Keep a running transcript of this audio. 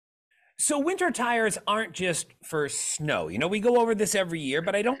So winter tires aren't just for snow. We go over this every year,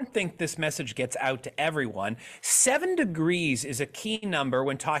 but I don't think this message gets out to everyone. 7 degrees is a key number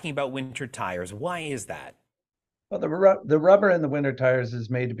when talking about winter tires. Why is that? Well, the rubber in the winter tires is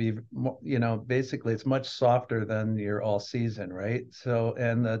made to be, basically it's much softer than your all season, right? So,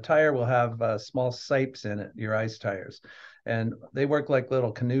 and the tire will have small sipes in it, your ice tires, and they work like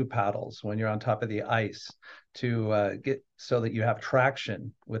little canoe paddles when you're on top of the ice to get so that you have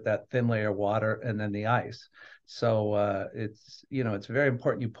traction with that thin layer of water and then the ice. So it's very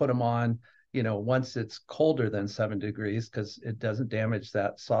important you put them on, once it's colder than 7 degrees, because it doesn't damage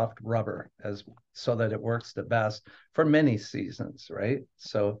that soft rubber as so that it works the best for many seasons, right?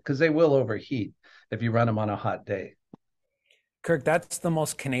 So, because they will overheat if you run them on a hot day. Kirk, that's the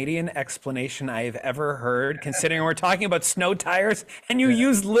most Canadian explanation I've ever heard, considering we're talking about snow tires and you Yeah,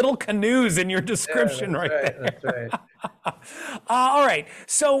 use little canoes in your yeah, description that's right right. That's there. right. All right.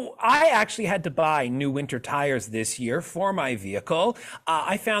 So I actually had to buy new winter tires this year for my vehicle.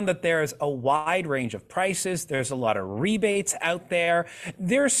 I found that there's a wide range of prices. There's a lot of rebates out there.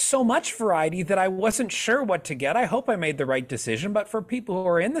 There's so much variety that I wasn't sure what to get. I hope I made the right decision. But for people who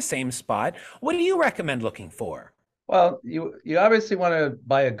are in the same spot, what do you recommend looking for? Well, you obviously want to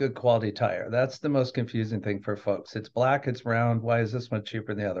buy a good quality tire. That's the most confusing thing for folks. It's black, it's round. Why is this one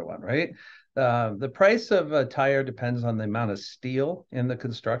cheaper than the other one, right? The price of a tire depends on the amount of steel in the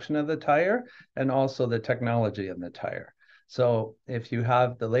construction of the tire and also the technology in the tire. So if you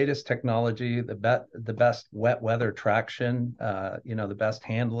have the latest technology, the best wet weather traction, the best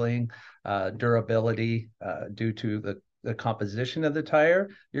handling, durability, due to the composition of the tire,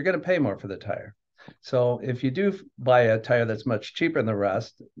 you're going to pay more for the tire. So if you do buy a tire that's much cheaper than the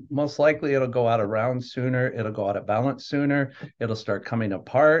rest, most likely it'll go out of round sooner, it'll go out of balance sooner, it'll start coming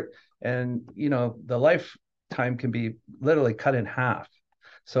apart, and the lifetime can be literally cut in half.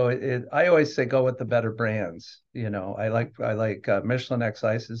 So I always say go with the better brands. I like Michelin X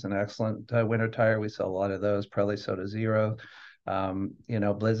Ice is an excellent winter tire. We sell a lot of those. Probably Soda Zero.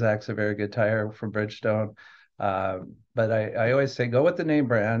 Blizzak's a very good tire from Bridgestone. But I always say go with the name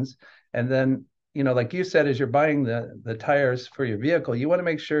brands, and then like you said, as you're buying the tires for your vehicle, you want to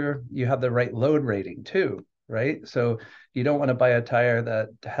make sure you have the right load rating too, right? So you don't want to buy a tire that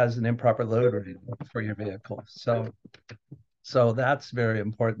has an improper load rating for your vehicle. So that's very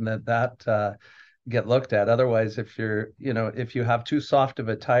important that get looked at. Otherwise, if you have too soft of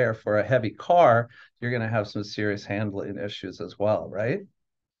a tire for a heavy car, you're going to have some serious handling issues as well, right?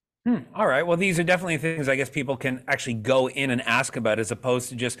 All right. Well, these are definitely things I guess people can actually go in and ask about as opposed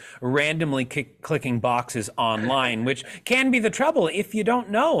to just randomly clicking boxes online, which can be the trouble if you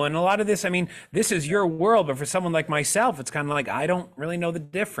don't know. And a lot of this, I mean, this is your world, but for someone like myself, it's kind of like I don't really know the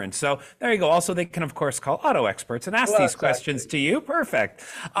difference. So there you go. Also, they can, of course, call auto experts and ask Well, these questions exactly. to you. Perfect.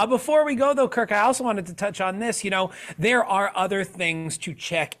 Before we go, though, Kirk, I also wanted to touch on this. There are other things to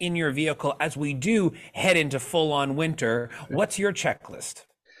check in your vehicle as we do head into full on winter. What's your checklist?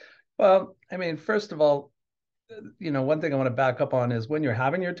 Well, I mean, first of all, one thing I want to back up on is when you're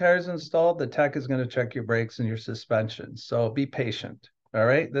having your tires installed, the tech is going to check your brakes and your suspension. So be patient. All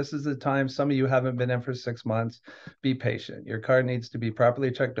right. This is the time. Some of you haven't been in for 6 months. Be patient. Your car needs to be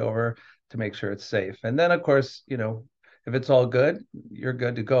properly checked over to make sure it's safe. And then, of course, if it's all good, you're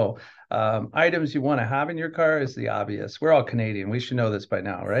good to go. Items you want to have in your car is the obvious. We're all Canadian. We should know this by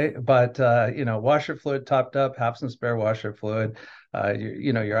now, right? But washer fluid topped up, have some spare washer fluid.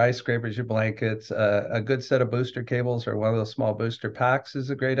 Your ice scrapers, your blankets, a good set of booster cables or one of those small booster packs is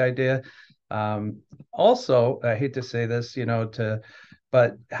a great idea. Also, I hate to say this,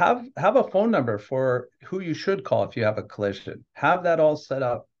 but have a phone number for who you should call if you have a collision. Have that all set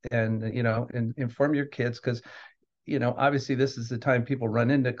up and and inform your kids because obviously this is the time people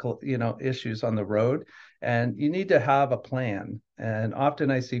run into issues on the road, and you need to have a plan. And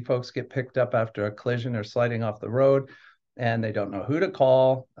often I see folks get picked up after a collision or sliding off the road and they don't know who to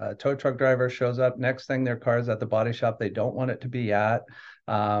call. A tow truck driver shows up, next thing their car is at the body shop they don't want it to be at.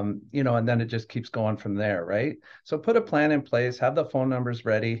 And then it just keeps going from there, right? So put a plan in place, have the phone numbers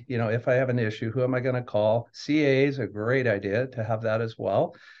ready. If I have an issue, who am I going to call? CA is a great idea to have that as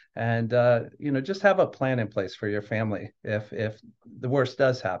well. And just have a plan in place for your family if the worst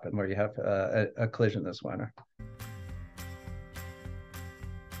does happen where you have a collision this winter.